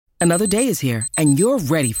Another day is here, and you're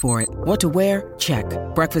ready for it. What to wear? Check.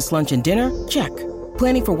 Breakfast, lunch, and dinner? Check.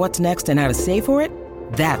 Planning for what's next and how to save for it?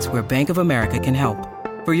 That's where Bank of America can help.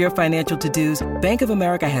 For your financial to-dos, Bank of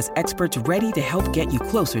America has experts ready to help get you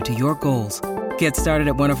closer to your goals. Get started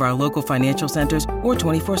at one of our local financial centers or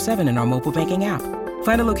 24/7 in our mobile banking app.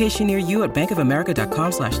 Find a location near you at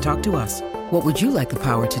bankofamerica.com/talktous. What would you like the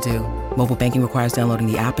power to do? Mobile banking requires downloading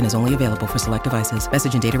the app and is only available for select devices.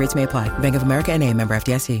 Message and data rates may apply. Bank of America N.A., member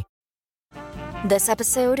FDIC. This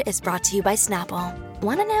episode is brought to you by Snapple.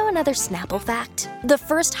 Want to know another Snapple fact? The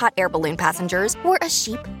first hot air balloon passengers were a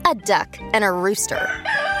sheep, a duck, and a rooster.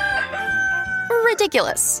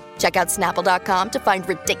 Ridiculous. Check out Snapple.com to find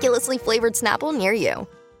ridiculously flavored Snapple near you.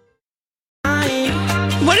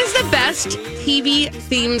 What is the best TV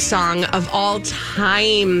theme song of all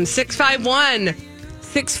time?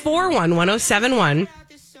 651-641-1071.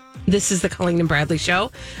 This is the Colleen and Bradley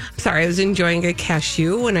Show. I'm sorry, I was enjoying a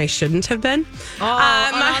cashew when I shouldn't have been.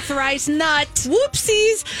 Unauthorized nut.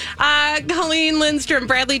 Whoopsies. Colleen Lindstrom,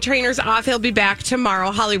 Bradley Trainer's off. He'll be back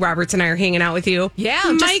tomorrow. Holly Roberts and I are hanging out with you.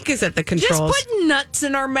 Yeah. Mike is at the controls. Just putting nuts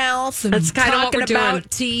in our mouth and That's kind of what we're talking doing.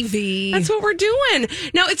 about TV. That's what we're doing.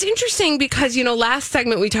 Now, it's interesting because, last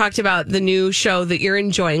segment we talked about the new show that you're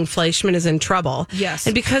enjoying, Fleischman is in Trouble. Yes.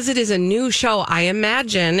 And because it is a new show, I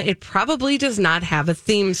imagine it probably does not have a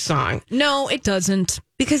theme song. No, it doesn't.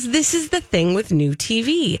 Because this is the thing with new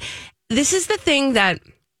TV. This is the thing that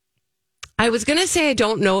I was going to say I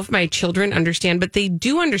don't know if my children understand, but they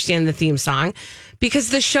do understand the theme song because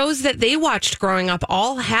the shows that they watched growing up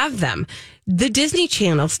all have them. The Disney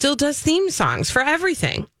Channel still does theme songs for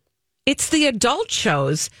everything. It's the adult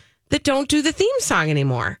shows that don't do the theme song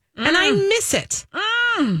anymore. And I miss it.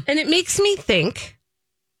 And it makes me think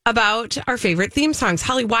about our favorite theme songs.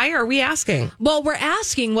 Holly, why are we asking? Well, we're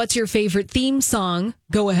asking what's your favorite theme song.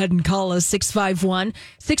 Go ahead and call us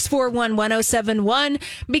 651-641-1071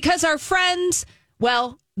 because our friends,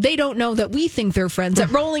 well, they don't know that we think they're friends. At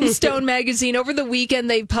Rolling Stone magazine over the weekend,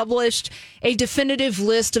 they published a definitive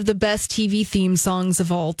list of the best TV theme songs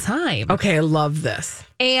of all time. Okay, I love this.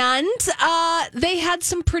 And they had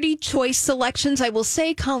some pretty choice selections. I will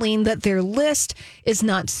say, Colleen, that their list is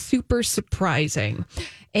not super surprising.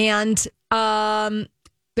 And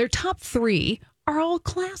their top three are all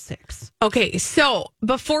classics. Okay, so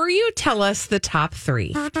before you tell us the top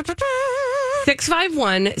three,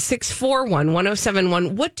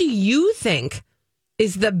 651-641-1071, what do you think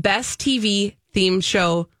is the best TV theme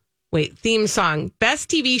song, best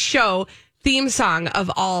TV show theme song of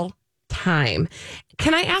all time?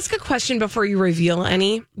 Can I ask a question before you reveal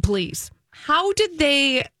any? Please. How did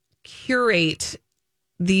they curate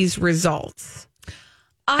these results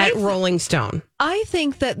at Rolling Stone? I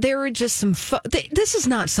think that there are just some... this is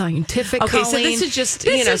not scientific, Okay, Colleen. so this is just,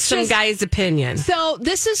 some guy's opinion. So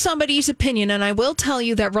this is somebody's opinion, and I will tell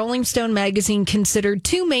you that Rolling Stone magazine considered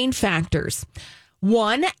two main factors.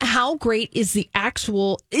 One, how great is it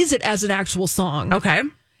as an actual song? Okay.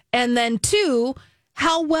 And then two,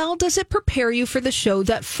 how well does it prepare you for the show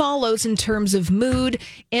that follows in terms of mood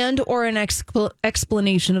and or an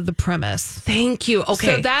explanation of the premise? Thank you.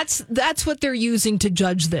 Okay. So that's what they're using to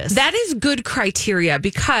judge this. That is good criteria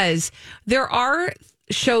because there are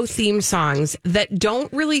show theme songs that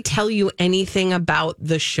don't really tell you anything about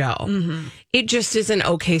the show. Mm-hmm. It just is an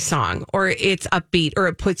okay song, or it's upbeat, or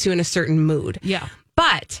it puts you in a certain mood. Yeah.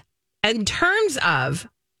 But in terms of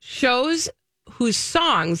shows whose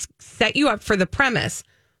songs set you up for the premise,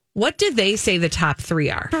 what do they say the top three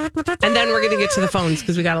are? And then we're going to get to the phones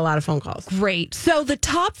because we got a lot of phone calls. Great. So the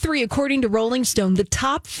top three, according to Rolling Stone, the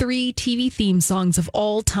top three TV theme songs of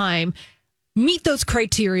all time meet those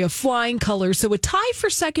criteria, flying colors. So a tie for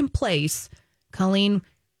second place, Colleen,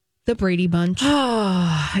 the Brady Bunch.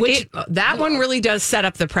 That one really does set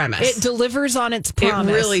up the premise. It delivers on its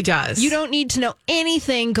promise. It really does. You don't need to know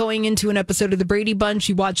anything going into an episode of the Brady Bunch.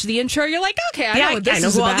 You watch the intro, you're like, okay, I know what this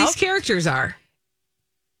is who about. all these characters are.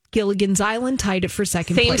 Gilligan's Island tied it for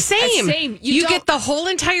second place. Same. You get the whole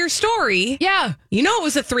entire story. Yeah. You know it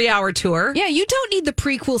was a 3-hour tour. Yeah, you don't need the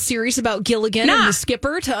prequel series about Gilligan and the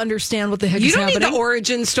skipper to understand what the heck is happening. You don't need the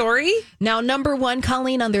origin story. Now, number one,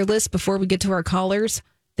 Colleen, on their list before we get to our callers,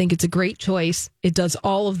 think it's a great choice. It does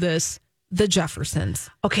all of this. The Jeffersons.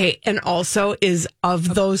 Okay, and also is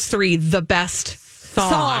of those three the best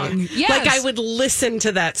song. Yes. Like I would listen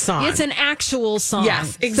to that song. It's an actual song.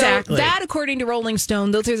 Yes, exactly. So that, according to Rolling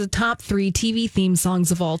Stone, those are the top three TV theme songs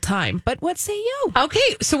of all time. But what say you?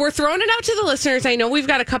 Okay, so we're throwing it out to the listeners. I know we've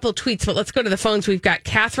got a couple of tweets, but let's go to the phones. We've got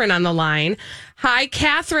Catherine on the line. Hi,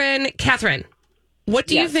 Catherine. Catherine, what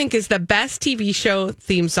do you think is the best TV show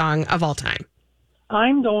theme song of all time?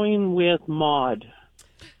 I'm going with Maude.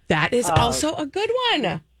 That is also a good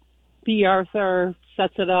one. B. Arthur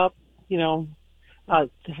sets it up,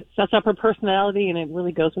 sets up her personality, and it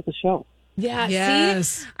really goes with the show. Yeah, Yes.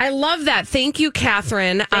 see? I love that. Thank you,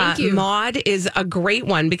 Catherine. Thank you. Maude is a great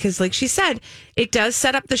one because, like she said, it does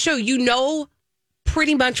set up the show. You know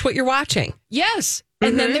pretty much what you're watching. Yes.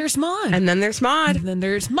 And then there's Maude. And then there's Maude. And then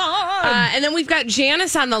there's Maude. And then we've got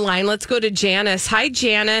Janice on the line. Let's go to Janice. Hi,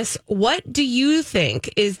 Janice. What do you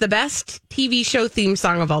think is the best TV show theme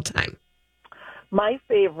song of all time? My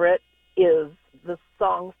favorite is the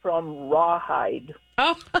song from Rawhide.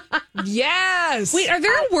 Oh, yes. wait, are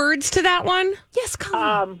there words to that one? Yes,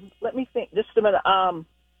 Colleen. Let me think. Just a minute.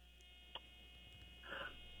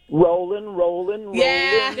 Rolling, rolling, rolling,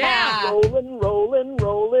 Yeah. rolling, rolling,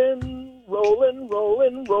 rolling, rolling,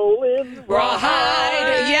 rolling, rolling.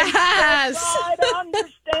 Rawhide. Yes. I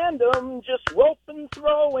understand them. Just rope and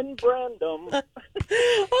throw and brand them.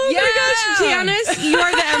 Oh my gosh, Janice, you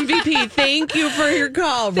are the MVP. Thank you for your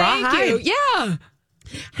call. Thank Rawhide. you. Yeah.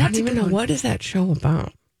 I don't even know what is that show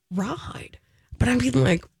about. Rawhide. But I mean,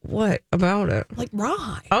 like, what about it? Like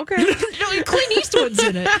Rawhide. Okay. Clint Eastwood's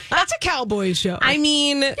in it. That's a cowboy show. I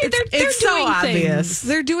mean, they're it's so doing obvious. things.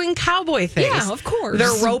 They're doing cowboy things. Yeah, of course.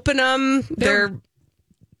 They're roping them. They're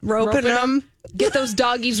roping them. Get those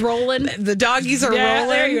doggies rolling. The doggies are rolling.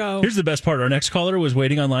 There you go. Here's the best part. Our next caller was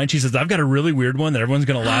waiting online. She says, I've got a really weird one that everyone's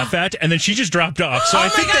going to laugh at. And then she just dropped off. So I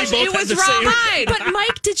think gosh, they it both had was the same. Rawhide. But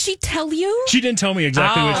Mike, did she tell you? She didn't tell me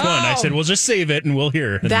exactly which one. I Oh. said, well, just save it and we'll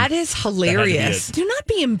hear. And That is hilarious. it. Do not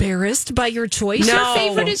be embarrassed by your choice. No. Your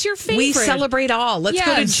favorite is your favorite. We celebrate all. Let's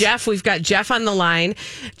go to Yes. Jeff. We've got Jeff on the line.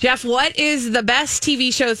 Jeff, what is the best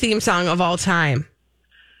TV show theme song of all time?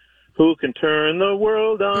 Who can turn the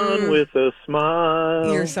world on with a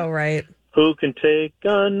smile? You're so right. Who can take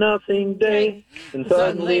a nothing day and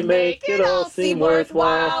suddenly make it all seem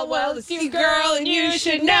worthwhile? Well, it's you, girl, and you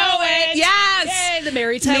should know it. Yes. Yay, the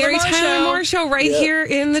Mary Tyler Moore Show right here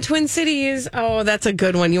in the Twin Cities. Oh, that's a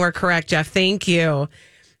good one. You are correct, Jeff. Thank you.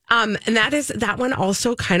 And that one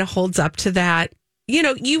also kind of holds up to that.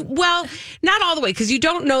 Not all the way because you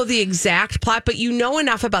don't know the exact plot, but you know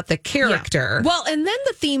enough about the character. Yeah. Well, and then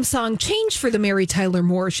the theme song changed for the Mary Tyler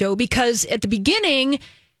Moore Show because at the beginning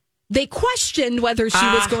they questioned whether she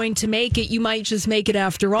was going to make it. You might just make it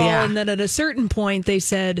after all. Yeah. And then at a certain point they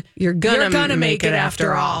said, You're gonna make it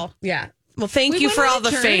after all. Yeah. Well, thank you went for on all a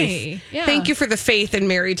the journey. faith. Yeah. Thank you for the faith in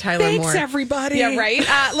Mary Tyler Moore. Thanks, everybody. Yeah, right.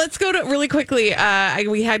 Let's go to really quickly.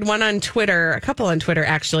 We had one on Twitter, a couple on Twitter,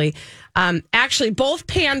 actually. Both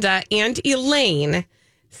Panda and Elaine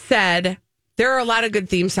said there are a lot of good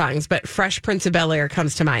theme songs, but Fresh Prince of Bel-Air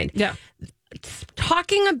comes to mind. Yeah.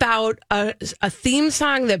 Talking about a theme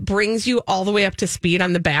song that brings you all the way up to speed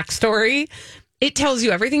on the backstory, it tells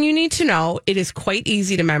you everything you need to know. It is quite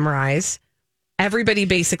easy to memorize. Everybody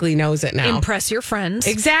basically knows it now. Impress your friends.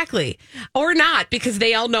 Exactly. Or not, because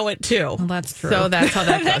they all know it too. Well, that's true. So that's how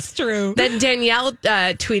that goes. That's true. Then Danielle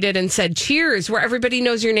tweeted and said, cheers, where everybody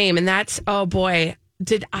knows your name. And that's, oh boy,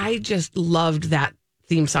 did I just loved that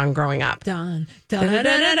theme song growing up. Dun, dun, dun,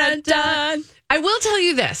 dun, dun, dun. I will tell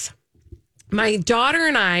you this. My daughter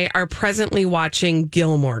and I are presently watching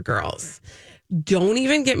Gilmore Girls. Don't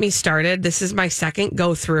even get me started. This is my second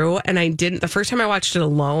go through. And the first time I watched it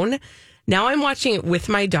alone. Now I'm watching it with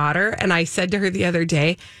my daughter, and I said to her the other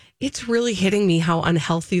day, it's really hitting me how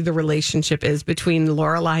unhealthy the relationship is between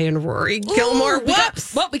Lorelai and Rory Gilmore.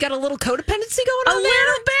 Whoops. We got a little codependency going on A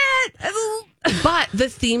little bit. But the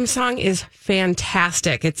theme song is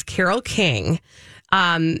fantastic. It's Carole King.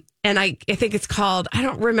 And I think it's called, I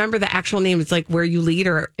don't remember the actual name. It's like Where You Lead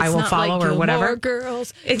or I Will Follow or whatever. Gilmore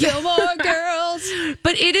Girls.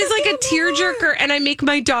 But it is like a tearjerker, and I make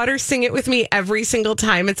my daughter sing it with me every single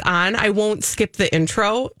time it's on. I won't skip the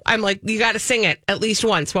intro. I'm like, you got to sing it at least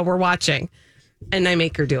once while we're watching. And I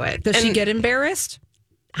make her do it. Does she get embarrassed?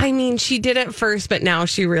 I mean, she did it first, but now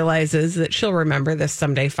she realizes that she'll remember this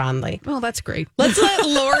someday fondly. Oh, that's great. Let's let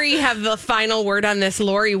Lori have the final word on this.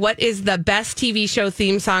 Lori, what is the best TV show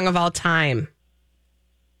theme song of all time?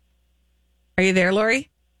 Are you there, Lori?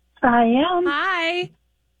 I am. Hi.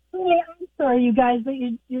 Yeah, I'm sorry, you guys, but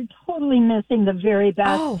you're totally missing the very best.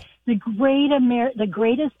 Oh. The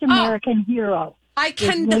greatest American hero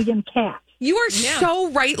is William Catt. You are so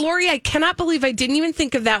right, Lori. I cannot believe I didn't even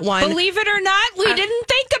think of that one. Believe it or not, we didn't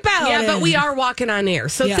think about it. Yeah, but we are walking on air.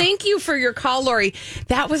 So Yeah. thank you for your call, Lori.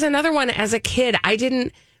 That was another one as a kid. I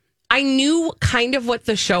I knew kind of what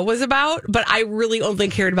the show was about, but I really only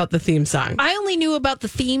cared about the theme song. I only knew about the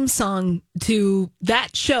theme song to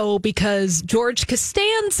that show because George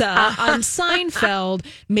Costanza on Seinfeld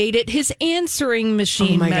made it his answering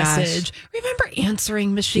machine message. Gosh. Remember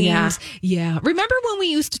answering machines? Yeah. Remember when we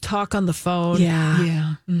used to talk on the phone?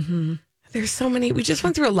 Yeah. Mm-hmm. There's so many. We just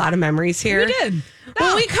went through a lot of memories here. We did.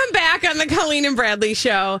 When we come back on the Colleen and Bradley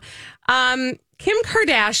show, Kim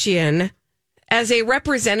Kardashian, as a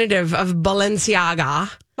representative of Balenciaga,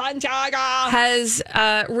 has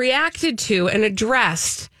reacted to and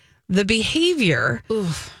addressed the behavior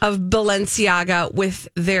of Balenciaga with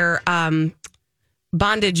their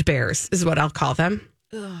bondage bears, is what I'll call them.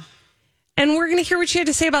 And we're going to hear what she had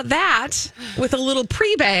to say about that with a little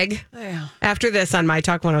pre-bag after this on My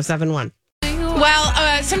Talk 107.1.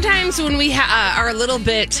 Well, sometimes when we are a little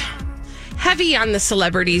bit heavy on the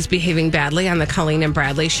celebrities behaving badly on the Colleen and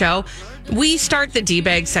Bradley show, we start the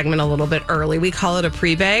D-bag segment a little bit early. We call it a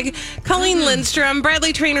pre-bag. Colleen Lindstrom,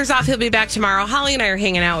 Bradley Trainer's off. He'll be back tomorrow. Holly and I are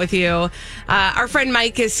hanging out with you. Our friend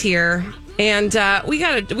Mike is here. And we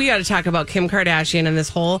gotta talk about Kim Kardashian and this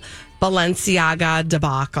whole Balenciaga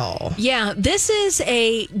debacle. Yeah, this is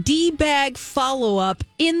a D-bag follow-up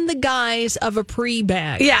in the guise of a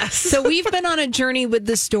pre-bag. Yes. So we've been on a journey with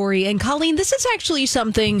this story. And Colleen, this is actually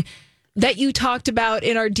something that you talked about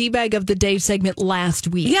in our D-bag of the day segment last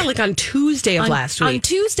week. Yeah, like on Tuesday of last week. On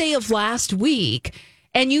Tuesday of last week.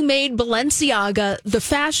 And you made Balenciaga, the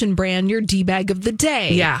fashion brand, your D-bag of the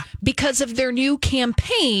day. Yeah. Because of their new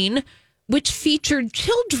campaign, which featured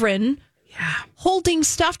children holding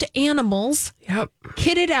stuffed animals,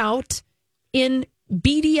 kitted out in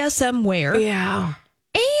BDSM wear. Yeah.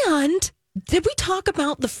 And did we talk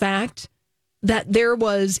about the fact that there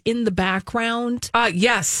was in the background?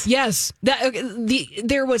 Yes.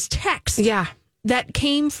 There was text. Yeah. That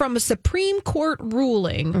came from a Supreme Court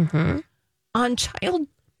ruling on child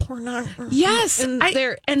pornography. Yes.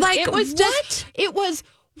 It was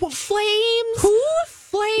flames. Who?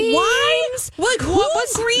 Flames. Why? Like, who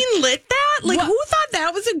greenlit that? Like, who thought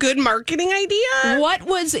that was a good marketing idea?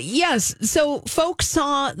 Yes. So folks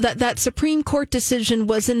saw that Supreme Court decision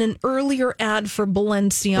was in an earlier ad for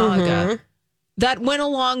Balenciaga that went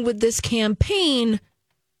along with this campaign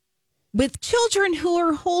with children who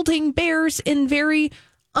are holding bears in very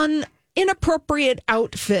inappropriate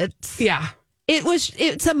outfits. Yeah.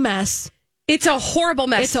 It's a mess. It's a horrible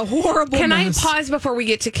mess. It's a horrible Can mess. I pause before we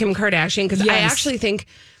get to Kim Kardashian? Because I actually think,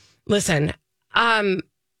 listen,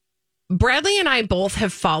 Bradley and I both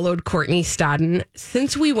have followed Courtney Stodden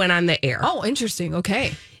since we went on the air. Oh, interesting.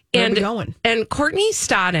 Okay. Where are we going? And Courtney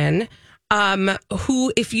Stodden,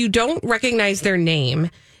 who, if you don't recognize their name,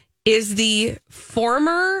 is the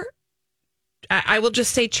former, I will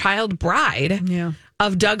just say, child bride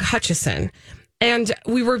of Doug Hutchison. And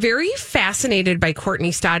we were very fascinated by Courtney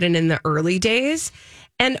Stodden in the early days.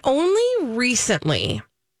 And only recently,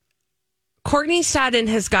 Courtney Stodden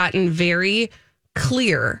has gotten very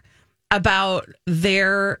clear about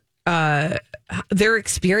their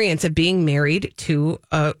experience of being married to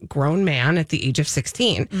a grown man at the age of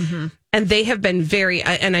 16. And they have been very,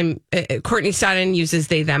 Courtney Stodden uses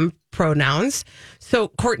they, them pronouns. So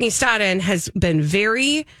Courtney Stodden has been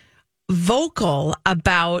very vocal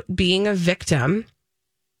about being a victim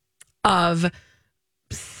of,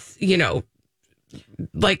 what's the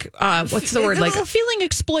word? Like feeling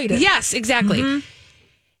exploited. Yes, exactly.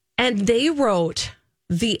 And they wrote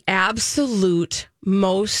the absolute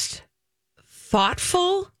most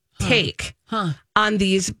thoughtful take on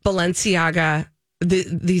these Balenciaga,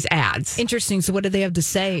 these ads. Interesting. So what did they have to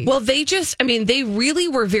say? Well, they really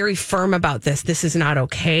were very firm about this. This is not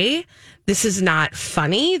okay. This is not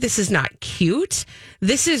funny. This is not cute.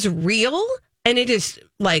 This is real. And it is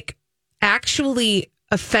like actually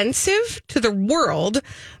offensive to the world,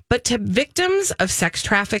 but to victims of sex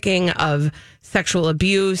trafficking, of sexual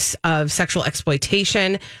abuse, of sexual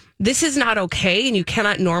exploitation, this is not okay. And you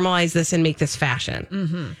cannot normalize this and make this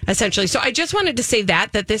fashion, essentially. So I just wanted to say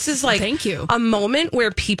that this is like Thank you. A moment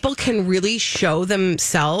where people can really show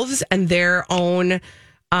themselves and their own,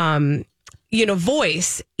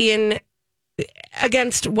 voice in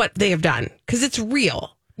against what they have done, because it's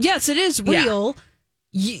real. Yes, it is real.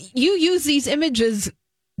 Yeah. You use these images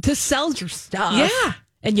to sell your stuff. Yeah.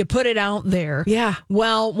 And you put it out there. Yeah.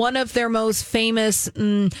 Well, one of their most famous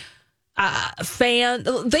they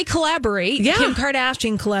collaborate. Yeah. Kim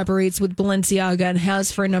Kardashian collaborates with Balenciaga and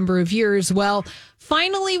has for a number of years. Well,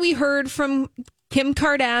 finally we heard from Kim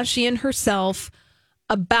Kardashian herself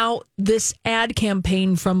about this ad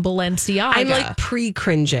campaign from Balenciaga. I'm like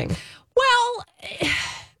pre-cringing. Well,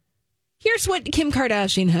 Here's what Kim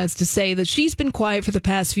Kardashian has to say, that she's been quiet for the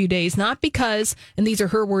past few days, not because, and these are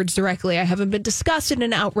her words directly, I haven't been disgusted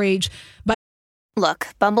and outraged by... Look,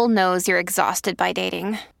 Bumble knows you're exhausted by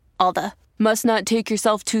dating. All the, must not take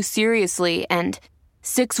yourself too seriously, and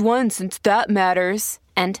 6'1" since that matters,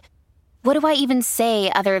 and what do I even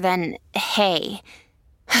say other than, hey?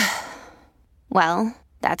 Well,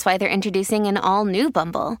 that's why they're introducing an all-new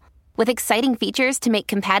Bumble, with exciting features to make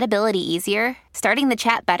compatibility easier, starting the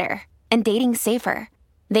chat better, and dating safer.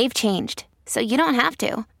 They've changed, so you don't have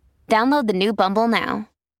to. Download the new Bumble now.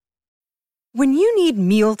 When you need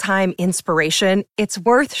mealtime inspiration, it's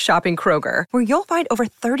worth shopping Kroger, where you'll find over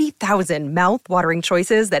 30,000 mouth-watering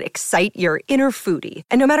choices that excite your inner foodie.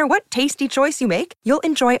 And no matter what tasty choice you make, you'll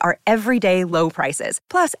enjoy our everyday low prices,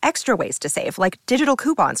 plus extra ways to save, like digital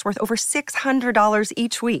coupons worth over $600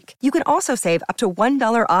 each week. You can also save up to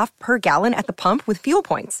 $1 off per gallon at the pump with fuel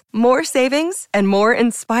points. More savings and more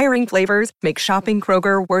inspiring flavors make shopping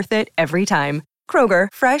Kroger worth it every time. Kroger,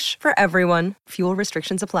 fresh for everyone. Fuel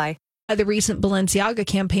restrictions apply. The recent Balenciaga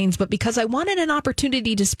campaigns, but because I wanted an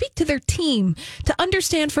opportunity to speak to their team to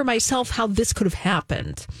understand for myself how this could have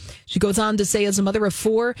happened. She goes on to say, as a mother of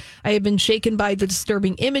 4, I have been shaken by the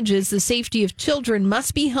disturbing images. The safety of children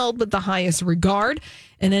must be held with the highest regard,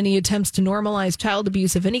 and any attempts to normalize child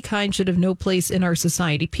abuse of any kind should have no place in our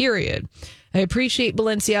society, period. I appreciate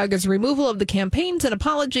Balenciaga's removal of the campaigns and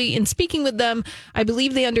apology. In speaking with them, I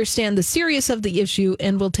believe they understand the seriousness of the issue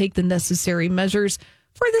and will take the necessary measures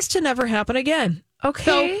for this to never happen again. Okay.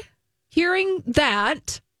 So, hearing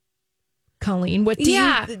that, Colleen, what do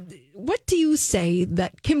you say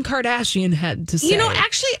that Kim Kardashian had to say? You know,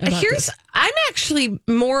 actually, I'm actually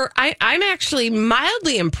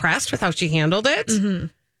mildly impressed with how she handled it. Mm-hmm.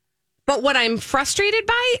 But what I'm frustrated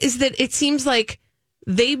by is that it seems like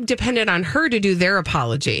they depended on her to do their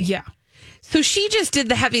apology. Yeah. So she just did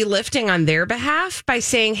the heavy lifting on their behalf by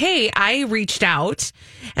saying, hey, I reached out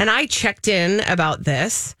and I checked in about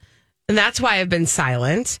this, and that's why I've been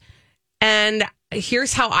silent. And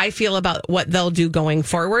here's how I feel about what they'll do going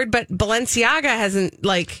forward. But Balenciaga hasn't,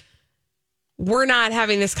 we're not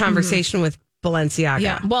having this conversation with Balenciaga.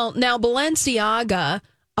 Yeah. Well, now Balenciaga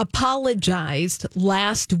apologized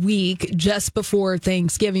last week just before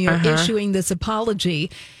Thanksgiving, issuing this apology.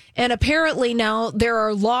 And apparently now there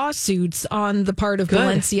are lawsuits on the part of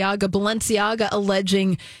Balenciaga. Balenciaga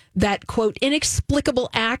alleging that, quote, inexplicable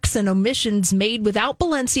acts and omissions made without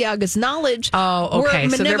Balenciaga's knowledge. Oh, okay.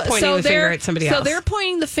 So they're pointing the finger at somebody else. So they're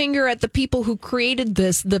pointing the finger at the people who created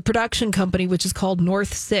this, the production company, which is called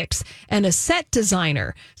North Six, and a set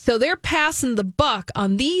designer. So they're passing the buck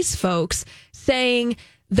on these folks, saying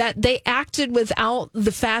that they acted without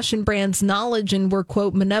the fashion brand's knowledge and were,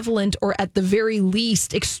 quote, malevolent or at the very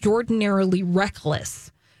least extraordinarily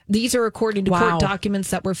reckless. These are according to court documents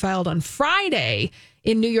that were filed on Friday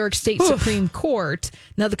in New York State Supreme Court.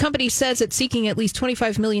 Now, the company says it's seeking at least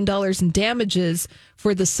 $25 million in damages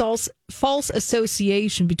for the false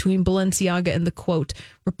association between Balenciaga and the, quote,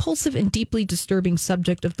 repulsive and deeply disturbing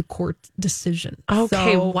subject of the court decision.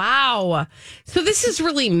 Okay, wow. So this is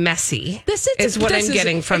really messy. This is what I'm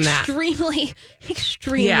getting from that.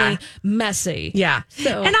 Extremely messy. Yeah.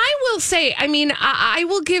 So. And I will say, I mean, I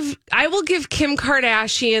will give Kim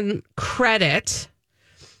Kardashian credit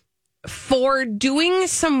for doing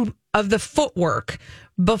some of the footwork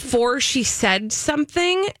before she said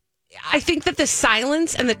something. I think that the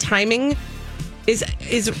silence and the timing is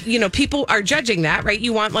people are judging that, right?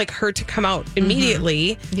 You want her to come out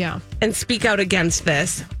immediately, and speak out against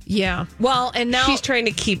this. Yeah. Well, and now she's trying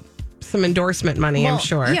to keep some endorsement money, I'm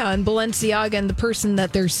sure. Yeah, and Balenciaga and the person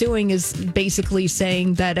that they're suing is basically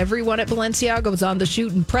saying that everyone at Balenciaga was on the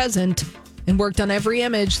shoot and present and worked on every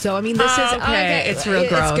image. So, I mean, this is... Okay, it's real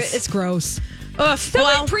gross. It's gross. Ugh,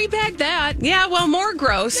 so we pre-bag that. Yeah, well, more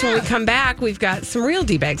gross. When we come back, we've got some real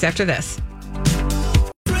D-bags after this.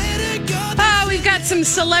 We've got some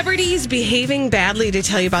celebrities behaving badly to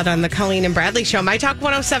tell you about on the Colleen and Bradley Show. My Talk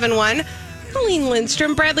 1071. Colleen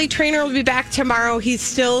Lindstrom. Bradley Traynor will be back tomorrow. He's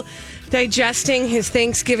still digesting his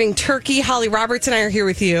Thanksgiving turkey. Holly Roberts and I are here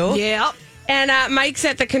with you. Yep. And Mike's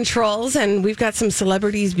at the controls, and we've got some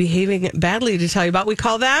celebrities behaving badly to tell you about. We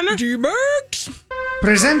call them D-Bags.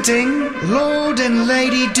 Presenting Lord and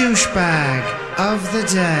Lady Douchebag of the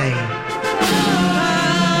Day.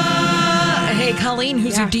 Hey, Colleen,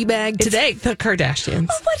 who's your D-bag today? The Kardashians.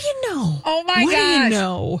 Oh, what do you know? Oh, my God. What do you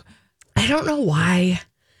know? I don't know why.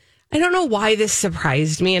 I don't know why this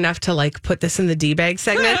surprised me enough to put this in the D-bag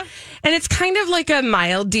segment. And it's kind of like a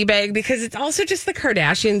mild D-bag because it's also just the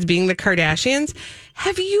Kardashians being the Kardashians.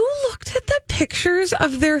 Have you looked at the pictures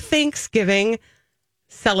of their Thanksgiving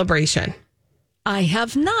celebration? I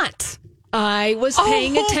have not. I was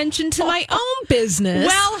paying attention to my own business.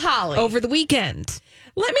 Well, Holly, over the weekend.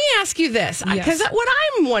 Let me ask you this, because Yes. what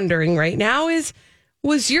I'm wondering right now is,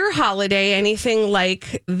 was your holiday anything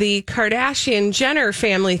like the Kardashian-Jenner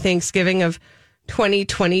family Thanksgiving of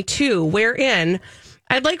 2022, wherein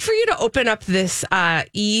I'd like for you to open up this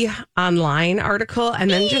E! Online article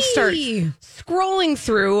and then just start scrolling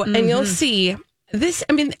through, and you'll see this.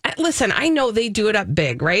 I mean, listen, I know they do it up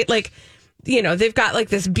big, right? Like, you know, they've got like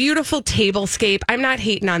this beautiful tablescape. I'm not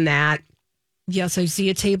hating on that. Yes, I see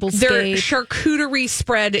a tablescape. Their charcuterie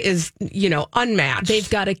spread is, you know, unmatched. They've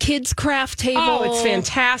got a kids' craft table. Oh, it's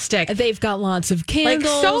fantastic. They've got lots of candles.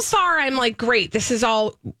 Like, so far, I'm like, great. This is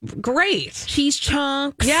all great. Cheese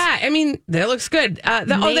chunks. Yeah, I mean, that looks good.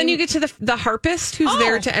 Then you get to the harpist who's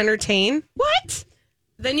there to entertain. What?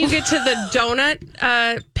 Then you get to the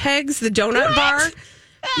donut pegs, the donut bar.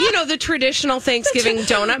 You know, the traditional Thanksgiving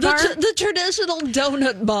donut bar. The traditional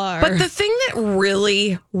donut bar. But the thing that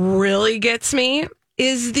really, really gets me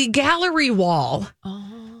is the gallery wall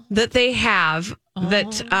that they have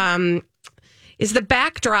that is the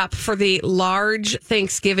backdrop for the large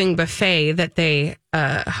Thanksgiving buffet that they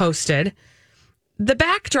hosted. The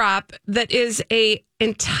backdrop that is a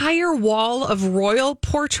entire wall of royal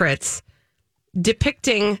portraits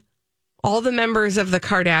depicting all the members of the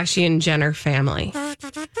Kardashian-Jenner family.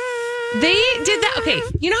 They did that. Okay,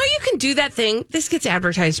 you know how you can do that thing? This gets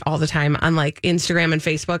advertised all the time on like Instagram and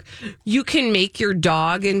Facebook. You can make your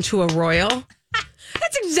dog into a royal.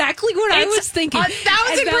 That's exactly what I was thinking.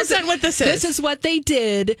 1,000% what this is. This is what they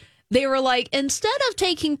did. They were like, instead of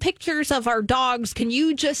taking pictures of our dogs, can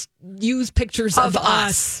you just use pictures of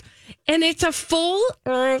us? And it's a full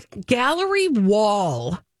gallery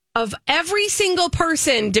wall of every single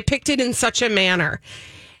person depicted in such a manner.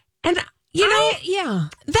 And, you know,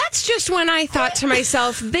 that's just when I thought to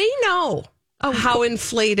myself, they know how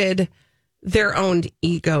inflated their own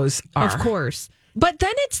egos are. Of course. But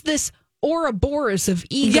then it's this Ouroboros of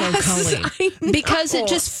ego, Colleen, because it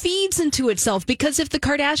just feeds into itself. Because if the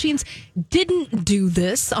Kardashians didn't do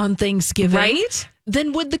this on Thanksgiving, right?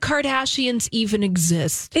 Then would the Kardashians even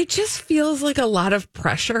exist? It just feels like a lot of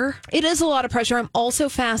pressure. It is a lot of pressure. I'm also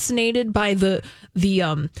fascinated by the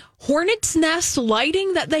hornet's nest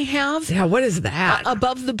lighting that they have. Yeah, what is that?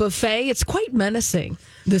 Above the buffet. It's quite menacing,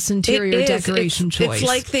 this interior decoration choice. It's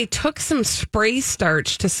like they took some spray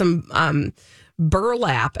starch to some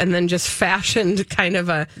burlap and then just fashioned kind of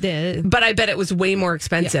but I bet it was way more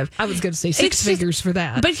expensive. Yeah, I was going to say six figures for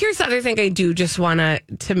that. But here's the other thing I do just want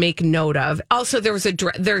to make note of. Also,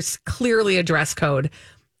 there's clearly a dress code.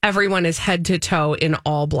 Everyone is head to toe in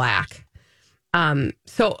all black.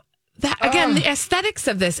 So that again, the aesthetics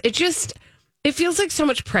of this, it feels like so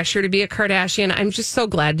much pressure to be a Kardashian. I'm just so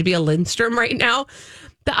glad to be a Lindstrom right now.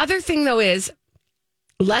 The other thing though is,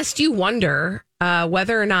 lest you wonder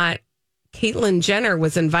whether or not Caitlyn Jenner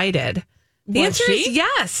was invited. The answer is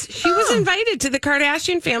yes. She was invited to the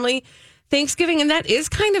Kardashian family Thanksgiving, and that is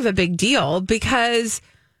kind of a big deal because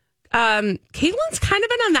Caitlyn's kind of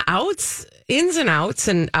been on the ins and outs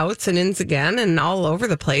and ins again and all over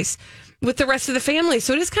the place with the rest of the family.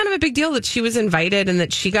 So it is kind of a big deal that she was invited and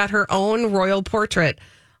that she got her own royal portrait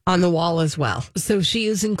on the wall as well. So she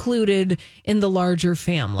is included in the larger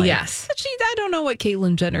family. Yes. But I don't know what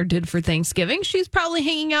Caitlyn Jenner did for Thanksgiving. She's probably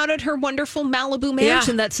hanging out at her wonderful Malibu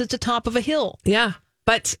mansion that sits atop of a hill. Yeah.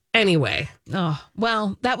 But anyway. Oh,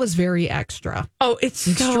 well, that was very extra. Oh, it's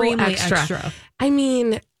extremely so extra. I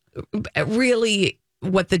mean, really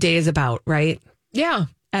what the day is about, right? Yeah.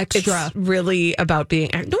 Extra. It's really about being.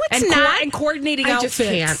 No, it's not. And coordinating I outfits. just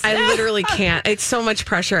can't. I literally can't. It's so much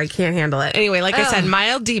pressure. I can't handle it. Anyway, like I said,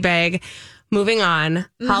 mild D-bag. Moving on.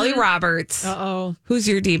 Holly Roberts. Uh-oh. Who's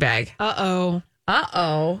your D-bag?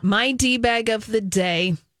 Uh-oh. My D-bag of the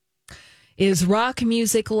day is rock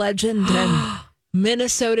music legend and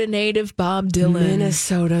Minnesota native Bob Dylan.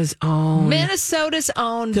 Minnesota's own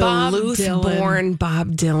Bob Dylan. Duluth-born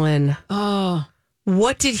Bob Dylan. Oh.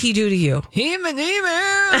 What did he do to you?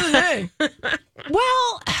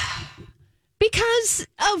 Well, because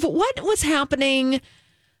of what was happening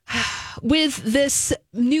with this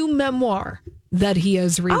new memoir that he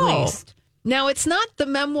has released. Now, it's not the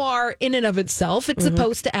memoir in and of itself. It's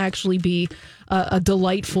supposed to actually be a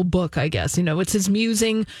delightful book, I guess. You know, it's his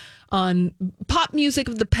musing on pop music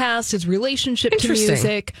of the past, his relationship to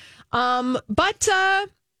music. But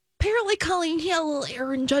apparently, Colleen, he had a little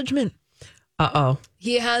error in judgment. Uh-oh.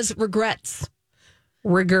 He has regrets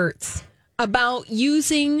about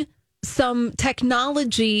using some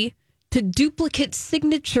technology to duplicate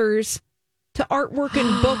signatures to artwork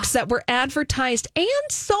and books that were advertised and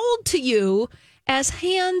sold to you as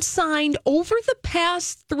hand signed over the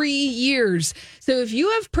past 3 years. So if you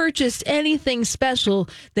have purchased anything special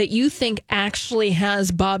that you think actually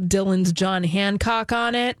has Bob Dylan's John Hancock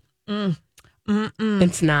on it,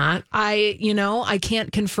 it's not. I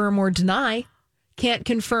can't confirm or deny. Can't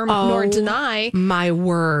confirm nor deny. My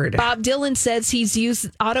word. Bob Dylan says he's used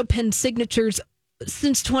auto pen signatures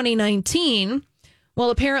since 2019. Well,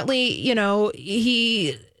 apparently,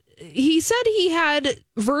 he said he had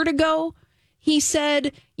vertigo. He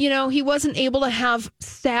said, he wasn't able to have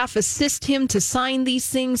staff assist him to sign these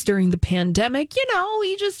things during the pandemic. He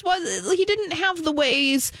didn't have the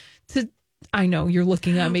ways to. I know you're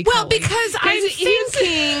looking at me. Well, because I'm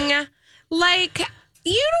thinking,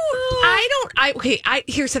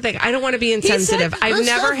 here's the thing. I don't want to be insensitive. I've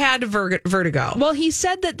never had vertigo. Well, he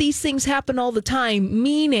said that these things happen all the time,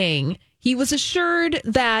 meaning he was assured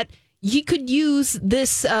that he could use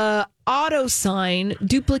this auto sign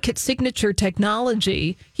duplicate signature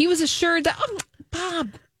technology. He was assured that, Bobby,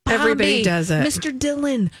 everybody does it. Mr.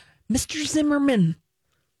 Dylan, Mr. Zimmerman.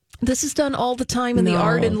 This is done all the time in the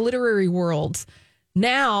art and literary worlds.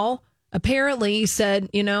 Now, apparently, he said,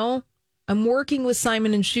 I'm working with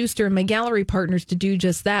Simon & Schuster and my gallery partners to do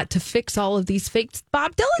just that, to fix all of these fake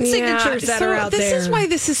Bob Dylan signatures that are out there. This is why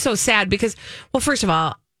this is so sad because, well, first of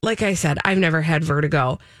all, like I said, I've never had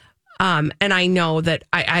vertigo. And I know that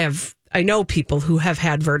I know people who have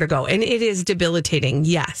had vertigo, and it is debilitating.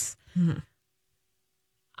 Yes. Mm-hmm.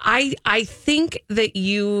 I think that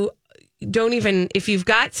you don't even, if you've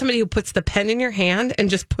got somebody who puts the pen in your hand and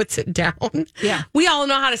just puts it down. Yeah. We all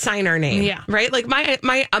know how to sign our name. Yeah. Right. Like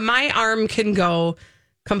my arm can go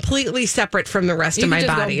completely separate from the rest of my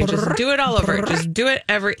body and just do it all over. Just do it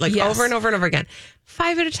over and over and over again.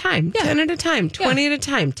 5 at a time, 10 at a time, 20 at a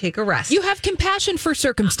time. Take a rest. You have compassion for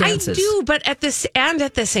circumstances. I do, but at the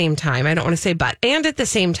same time, I don't want to say but, and at the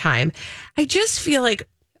same time, I just feel like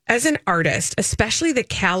as an artist, especially the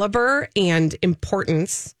caliber and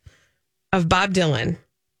importance of Bob Dylan,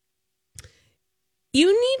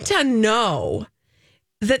 you need to know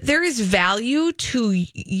that there is value to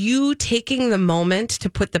you taking the moment to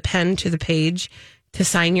put the pen to the page to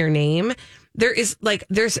sign your name. There is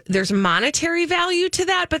there's monetary value to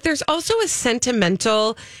that, but there's also a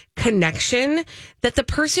sentimental connection that the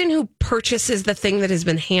person who purchases the thing that has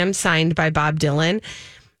been hand signed by Bob Dylan,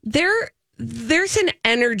 there's an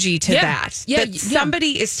energy to that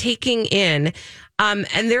somebody is taking in.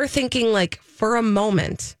 And they're thinking for a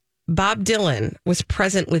moment, Bob Dylan was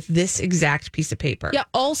present with this exact piece of paper. Yeah.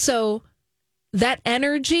 Also, that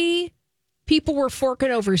energy, people were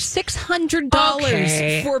forking over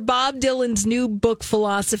 $600 for Bob Dylan's new book,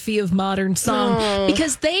 Philosophy of Modern Song,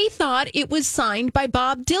 because they thought it was signed by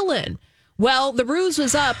Bob Dylan. Well, the ruse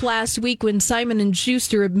was up last week when Simon &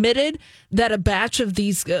 Schuster admitted that a batch of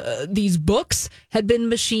these books had been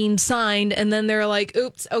machine signed, and then they're like,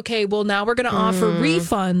 "Oops, okay, well now we're going to offer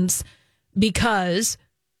refunds because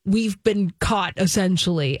we've been caught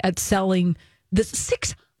essentially at selling this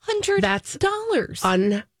 $600." That's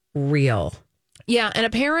unreal. Yeah, and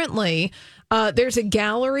apparently there's a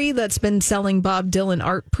gallery that's been selling Bob Dylan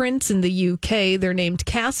art prints in the UK. They're named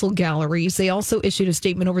Castle Galleries. They also issued a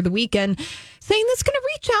statement over the weekend saying that's going to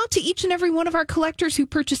reach out to each and every one of our collectors who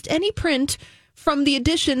purchased any print from the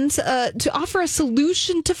editions to offer a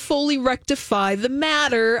solution to fully rectify the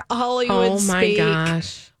matter. Hollywood speak. Oh my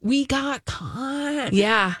gosh. We got caught.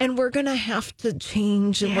 Yeah. And we're going to have to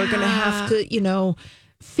change and we're going to have to,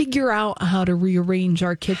 figure out how to rearrange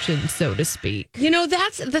our kitchen, so to speak.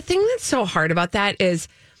 That's the thing that's so hard about that is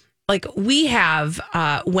we have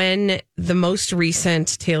when the most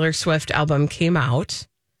recent Taylor Swift album came out,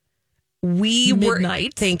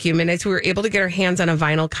 Midnight. Thank you, Midnight. We were able to get our hands on a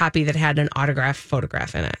vinyl copy that had an autographed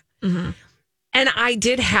photograph in it. Mm-hmm. And I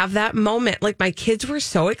did have that moment. My kids were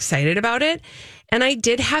so excited about it. And I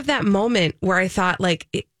did have that moment where I thought,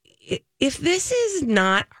 if this is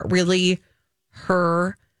not really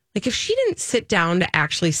her, if she didn't sit down to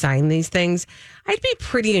actually sign these things, I'd be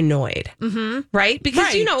pretty annoyed. Mm-hmm. Right?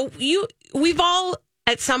 Because, we've all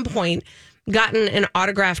at some point gotten an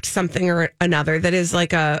autographed something or another that is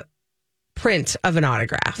like a print of an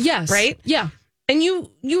autograph. Yes. Right? Yeah. And you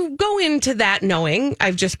go into that knowing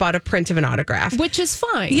I've just bought a print of an autograph. Which is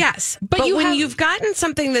fine. Yes. But you've gotten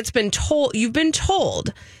something that's been told, you've been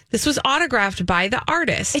told this was autographed by the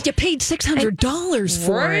artist. And you paid $600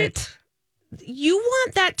 for it. You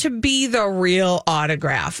want that to be the real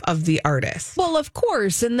autograph of the artist. Well, of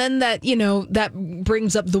course. And then that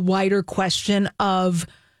brings up the wider question of,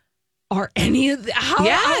 how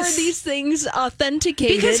are these things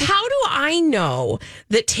authenticated? Because how do I know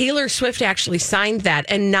that Taylor Swift actually signed that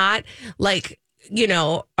and not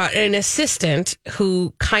an assistant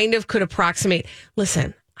who kind of could approximate.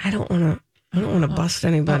 Listen, I don't want to bust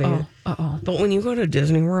anybody. But when you go to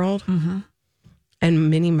Disney World and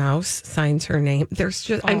Minnie Mouse signs her name,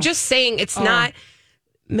 I'm just saying it's not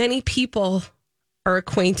many people are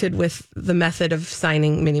acquainted with the method of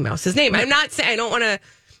signing Minnie Mouse's name. I'm not saying I don't want to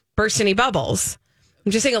burst any bubbles.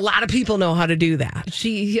 I'm just saying a lot of people know how to do that.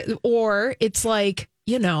 Or it's like,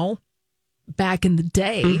 back in the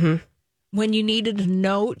day when you needed a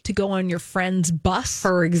note to go on your friend's bus.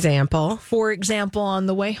 For example, on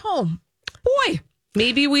the way home. Boy,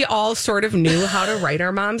 maybe we all sort of knew how to write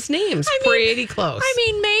our mom's names. Pretty close.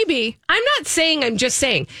 Maybe. I'm not saying, I'm just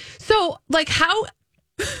saying. So, like, how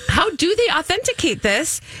do they authenticate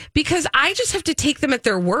this? Because I just have to take them at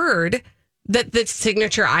their word that the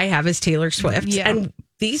signature I have is Taylor Swift. Yeah. And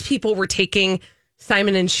these people were taking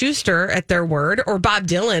Simon and Schuster at their word, or Bob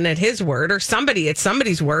Dylan at his word, or somebody at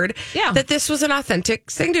somebody's word, that this was an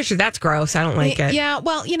authentic signature. That's gross. I don't like it. Yeah,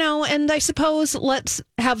 well, and I suppose let's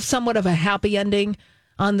have somewhat of a happy ending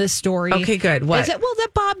on this story. Okay, good. What?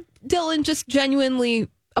 That Bob Dylan just genuinely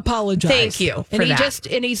apologized. Thank you for that.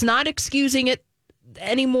 And he's not excusing it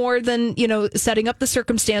any more than, setting up the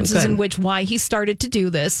circumstances in which why he started to do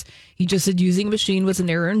this. He just said using a machine was an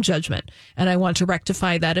error in judgment, and I want to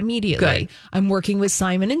rectify that immediately. Good. I'm working with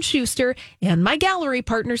Simon and Schuster and my gallery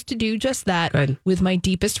partners to do just that. Good. With my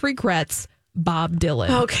deepest regrets, Bob Dylan.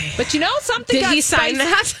 Okay. But something Did got he sign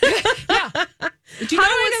spicy. that? Yeah. But How do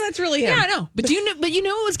I know that's really him? Yeah, I know. But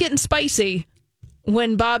it was getting spicy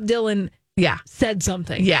when Bob Dylan said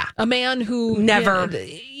something. Yeah. A man who Never.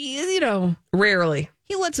 Rarely.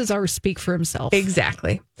 He lets his art speak for himself.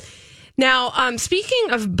 Exactly. Now, speaking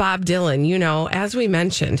of Bob Dylan, as we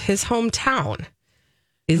mentioned, his hometown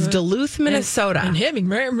is Duluth, Minnesota. And him.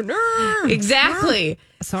 Exactly.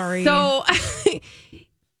 Sorry. So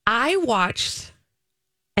I watched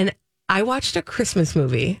a Christmas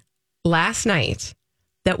movie last night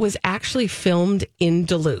that was actually filmed in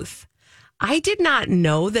Duluth. I did not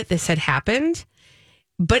know that this had happened,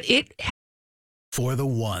 but it. For the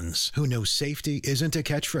ones who know safety isn't a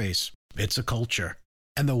catchphrase, it's a culture.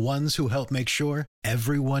 And the ones who help make sure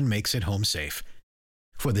everyone makes it home safe.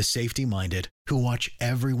 For the safety-minded who watch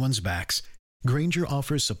everyone's backs, Grainger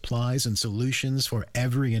offers supplies and solutions for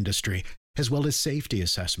every industry, as well as safety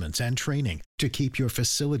assessments and training to keep your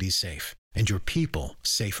facilities safe and your people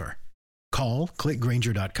safer. Call, click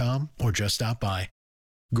Grainger.com, or just stop by.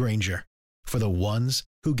 Grainger, for the ones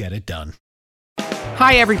who get it done.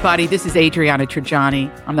 Hi, everybody. This is Adriana Trajani.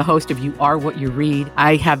 I'm the host of You Are What You Read.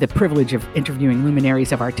 I have the privilege of interviewing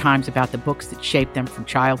luminaries of our times about the books that shaped them from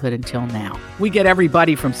childhood until now. We get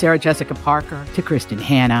everybody from Sarah Jessica Parker to Kristen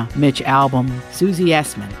Hanna, Mitch Albom, Susie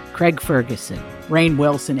Essman, Craig Ferguson, Rainn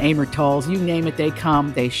Wilson, Amor Tolls, you name it, they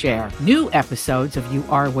come, they share. New episodes of You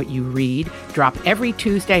Are What You Read drop every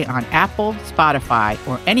Tuesday on Apple, Spotify,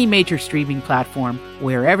 or any major streaming platform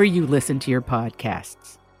wherever you listen to your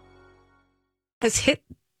podcasts. Has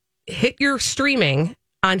hit your streaming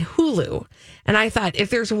on Hulu. And I thought, if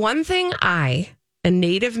there's one thing I, a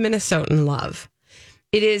native Minnesotan, love,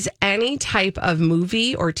 it is any type of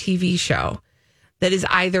movie or TV show that is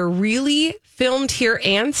either really filmed here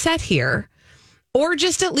and set here, or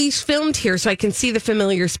just at least filmed here so I can see the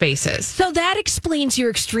familiar spaces. So that explains your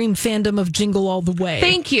extreme fandom of Jingle All the Way.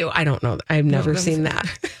 Thank you. I don't know. I've never seen that.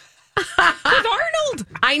 With Arnold.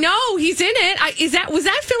 I know he's in it. Was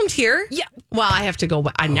that filmed here? Yeah. Well, I have to go.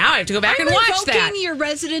 Now I have to go back and watch that. Revoking your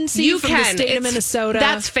residency from the state of Minnesota.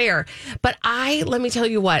 That's fair. But let me tell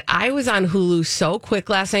you what, I was on Hulu so quick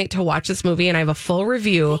last night to watch this movie, and I have a full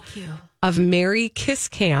review of Mary Kiss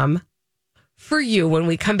Cam for you when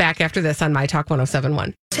we come back after this on My Talk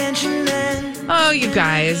 107.1. Oh, you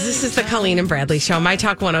guys, this is the Colleen and Bradley Show, My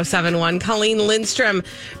Talk 107.1. Colleen Lindstrom,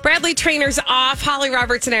 Bradley Trainor's off. Holly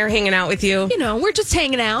Roberts and I are hanging out with you. We're just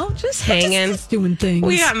hanging out. Just hanging. Just doing things.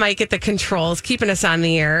 We got Mike at the controls, keeping us on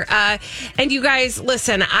the air. And you guys,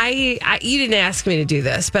 listen, you didn't ask me to do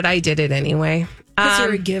this, but I did it anyway. Because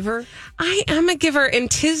you're a giver? I am a giver, and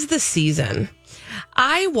 'tis the season.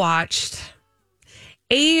 I watched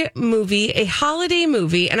a holiday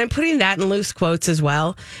movie, and I'm putting that in loose quotes as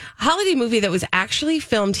well, a holiday movie that was actually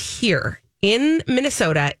filmed here in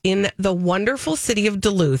Minnesota in the wonderful city of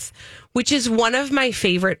Duluth, which is one of my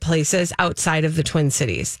favorite places outside of the Twin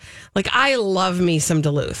Cities. Like, I love me some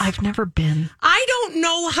Duluth. I've never been. I don't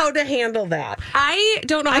know how to handle that. I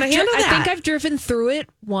don't know how to handle that. I think I've driven through it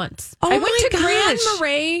once. Oh, I went to gosh. Grand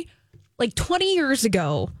Marais like 20 years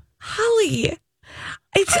ago. Holly,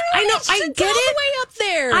 I know, I get it. All the way up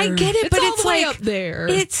there. I get it, but all it's the way like up there.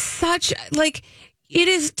 It's such like it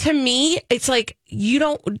is, to me, it's like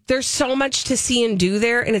there's so much to see and do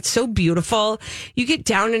there, and it's so beautiful. You get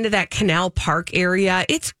down into that Canal Park area.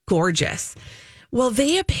 It's gorgeous. Well,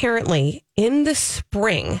 they apparently, in the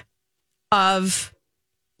spring of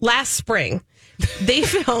last spring, they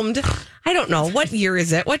filmed, I don't know, what year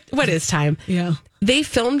is it? What is time? Yeah. They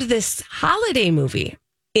filmed this holiday movie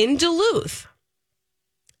in Duluth.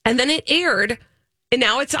 And then it aired, and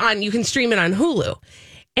now it's on, you can stream it on Hulu.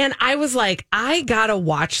 And I was like, I gotta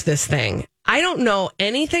watch this thing. I don't know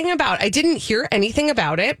anything I didn't hear anything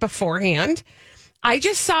about it beforehand. I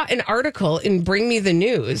just saw an article in Bring Me the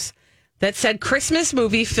News that said Christmas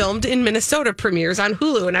movie filmed in Minnesota premieres on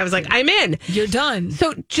Hulu. And I was like, I'm in. You're done.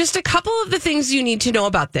 So just a couple of the things you need to know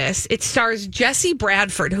about this. It stars Jesse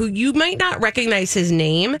Bradford, who you might not recognize his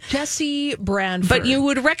name. Jesse Bradford. But you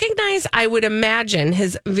would recognize, I would imagine,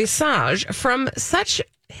 his visage from such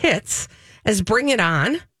hits as Bring It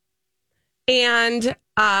On and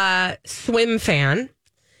Swim Fan.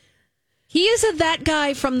 He is that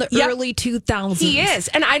guy from the early 2000s. He is.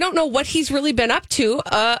 And I don't know what he's really been up to,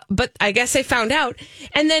 but I guess I found out.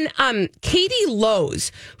 And then Katie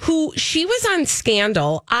Lowes, who she was on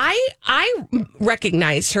Scandal. I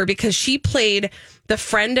recognized her because she played the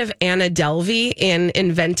friend of Anna Delvey in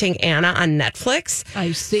Inventing Anna on Netflix.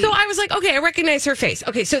 I see. So I was like, okay, I recognize her face.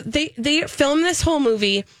 Okay, so they filmed this whole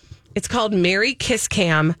movie. It's called Merry Kiss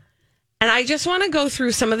Cam. And I just want to go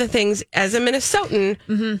through some of the things as a Minnesotan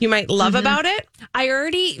you might love about it. I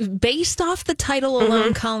already, based off the title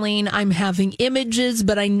alone, Colleen, I'm having images,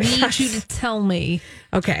 but I need you to tell me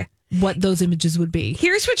what those images would be.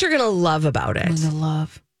 Here's what you're going to love about it. I'm going to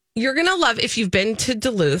love. You're going to love if you've been to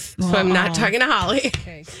Duluth. So I'm not talking to Holly.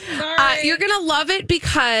 Okay. Sorry. You're going to love it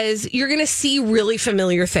because you're going to see really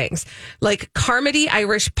familiar things. Like Carmody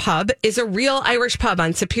Irish Pub is a real Irish pub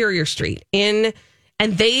on Superior Street and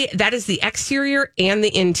that is the exterior and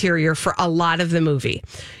the interior for a lot of the movie.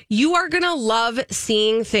 You are going to love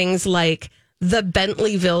seeing things like the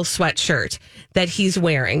Bentleyville sweatshirt that he's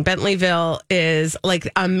wearing. Bentleyville is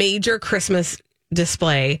like a major Christmas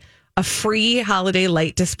display, a free holiday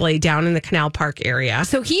light display down in the Canal Park area.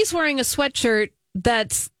 So he's wearing a sweatshirt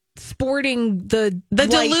that's sporting the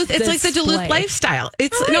Duluth. It's like the Duluth lifestyle.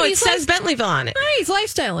 It says Bentleyville on it. Right, he's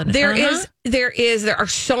lifestyling it. There are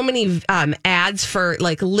so many ads for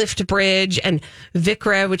like Lift Bridge and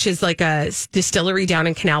Vicra, which is like a distillery down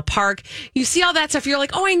in Canal Park. You see all that stuff. You're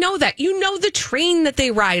like, oh, I know that. You know the train that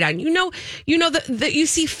they ride on. You know that you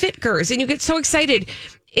see Fitgers and you get so excited.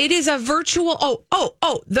 It is a virtual.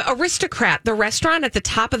 The Aristocrat, the restaurant at the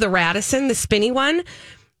top of the Radisson, the spinny one.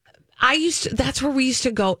 That's where we used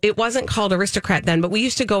to go. It wasn't called Aristocrat then, but we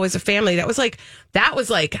used to go as a family. That was like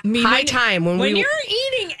high time when you're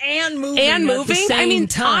eating and moving at the same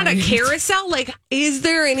time. On a carousel, like, is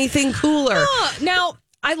there anything cooler? Now,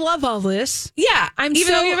 I love all this. Yeah.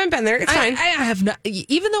 Even though you haven't been there, it's fine. I have not,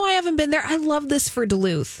 even though I haven't been there, I love this for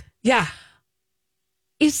Duluth. Yeah.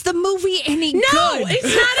 Is the movie any good? No, it's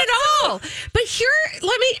not at all. But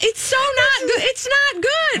it's so not good. It's not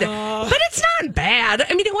good, but it's not bad.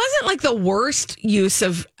 I mean, it wasn't like the worst use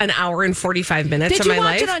of an hour and 45 minutes of my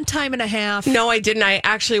life. Did you watch it on time and a half? No, I didn't. I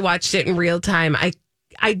actually watched it in real time.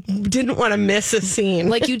 I didn't want to miss a scene.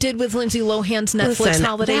 Like you did with Lindsay Lohan's Netflix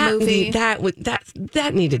holiday movie.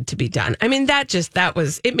 That needed to be done. I mean,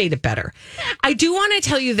 it made it better. I do want to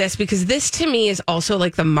tell you this because this to me is also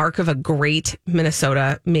like the mark of a great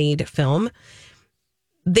Minnesota made film.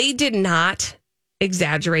 They did not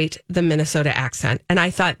exaggerate the Minnesota accent. And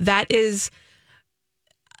I thought that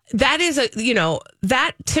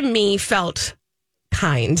to me felt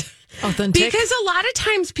kind. Authentic. Because a lot of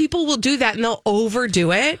times people will do that and they'll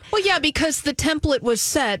overdo it. Well, yeah, because the template was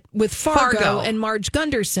set with Fargo and Marge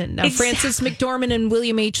Gunderson. Now, Frances McDormand and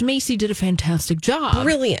William H. Macy did a fantastic job.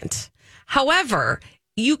 Brilliant. However,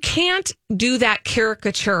 you can't do that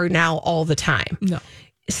caricature now all the time. No.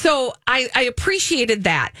 So I appreciated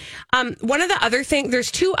that. One of the other things,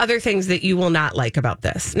 there's two other things that you will not like about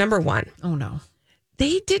this. Number one. Oh, no.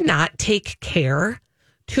 They did not take care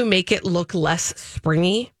to make it look less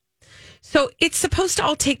springy. So it's supposed to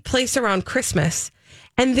all take place around Christmas.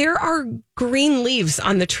 And there are green leaves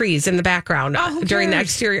on the trees in the background during the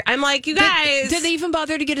exterior. I'm like, you guys. Did they even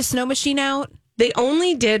bother to get a snow machine out? They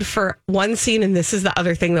only did for one scene. And this is the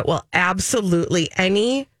other thing that will absolutely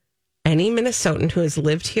any Minnesotan who has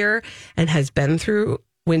lived here and has been through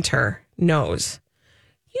winter knows.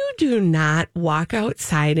 You do not walk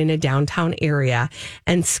outside in a downtown area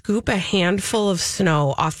and scoop a handful of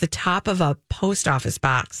snow off the top of a post office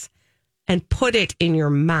box and put it in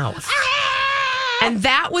your mouth. And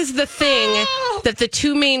that was the thing that the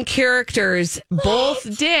two main characters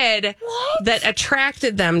both did that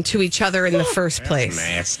attracted them to each other in the first place.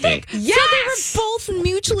 Nasty. Yes! So they were both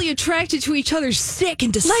mutually attracted to each other's sick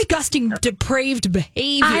and disgusting, depraved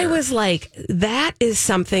behavior. I was like, that is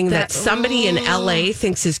something that somebody in LA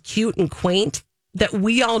thinks is cute and quaint that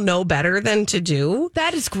we all know better than to do.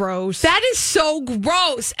 That is gross. That is so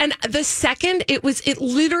gross. And the second it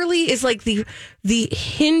literally is like the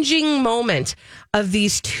hinging moment of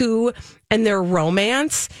these two and their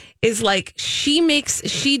romance is like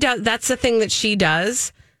that's the thing that she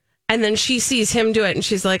does. And then she sees him do it and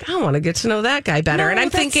she's like, I want to get to know that guy better. And I'm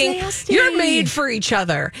thinking, nasty. You're made for each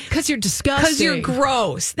other. Because you're disgusting. Because you're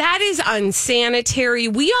gross. That is unsanitary.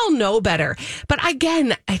 We all know better. But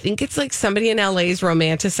again, I think it's like somebody in LA's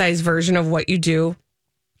romanticized version of what you do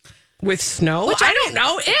with snow. I don't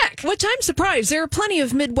know. Ick. Which I'm surprised. There are plenty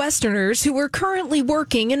of Midwesterners who are currently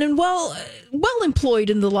working and well employed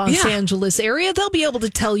in the Los Angeles area. They'll be able to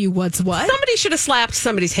tell you what's what. Somebody should have slapped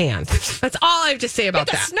somebody's hand. That's all I have to say about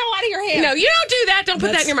that. Get the snow out of your hand. No, you don't do that. Don't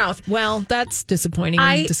put that in your mouth. Well, that's disappointing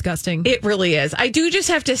and disgusting. It really is. I do just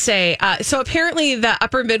have to say, so apparently the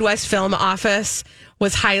Upper Midwest Film Office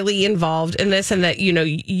was highly involved in this, and that, you know,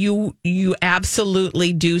 you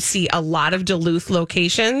absolutely do see a lot of Duluth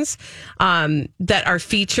locations that are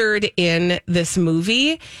featured in this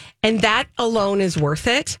movie, and that alone is worth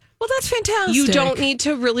it. Well, that's fantastic. You don't need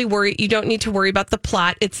to really worry. You don't need to worry about the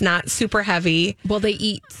plot. It's not super heavy. Well, they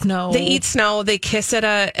eat snow. They eat snow. They kiss at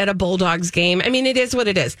a Bulldogs game. I mean, it is what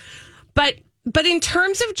it is. But in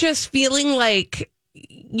terms of just feeling like,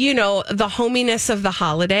 you know, the hominess of the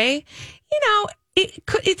holiday, you know,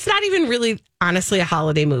 it's not even really, honestly, a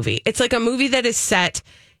holiday movie. It's like a movie that is set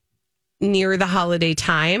near the holiday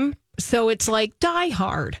time. So it's like Die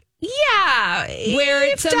Hard. Yeah. Where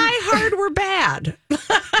if Die Hard were bad.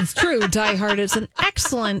 It's true. Die Hard is an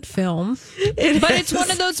excellent film. It's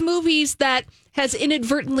one of those movies that has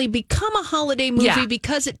inadvertently become a holiday movie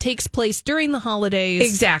because it takes place during the holidays.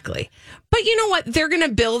 Exactly. But you know what? They're going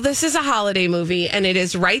to bill this as a holiday movie, and it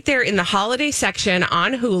is right there in the holiday section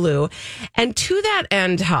on Hulu. And to that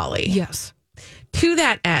end, Holly. Yes. To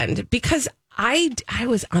that end, because I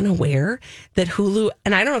was unaware that Hulu,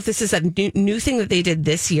 and I don't know if this is a new thing that they did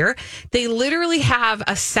this year, they literally have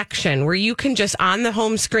a section where you can just on the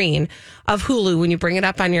home screen of Hulu, when you bring it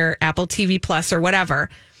up on your Apple TV Plus or whatever,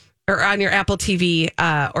 or on your Apple TV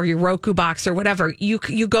or your Roku box or whatever,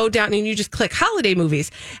 you go down and you just click holiday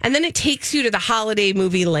movies. And then it takes you to the holiday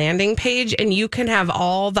movie landing page, and you can have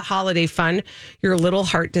all the holiday fun your little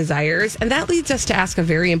heart desires. And that leads us to ask a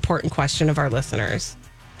very important question of our listeners.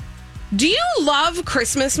 Do you love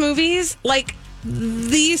Christmas movies? Like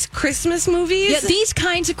these Christmas movies? Yeah, these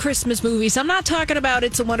kinds of Christmas movies. I'm not talking about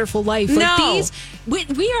It's a Wonderful Life. No. Like these,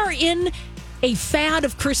 we are in a fad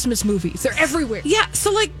of Christmas movies. They're everywhere. Yeah.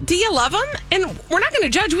 So, like, do you love them? And we're not going to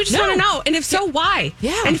judge. We just want to know. And if so, why?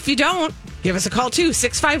 Yeah. And if you don't, give us a call too.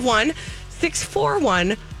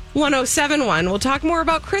 651-641-1071. We'll talk more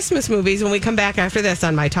about Christmas movies when we come back after this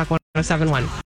on My Talk 1071.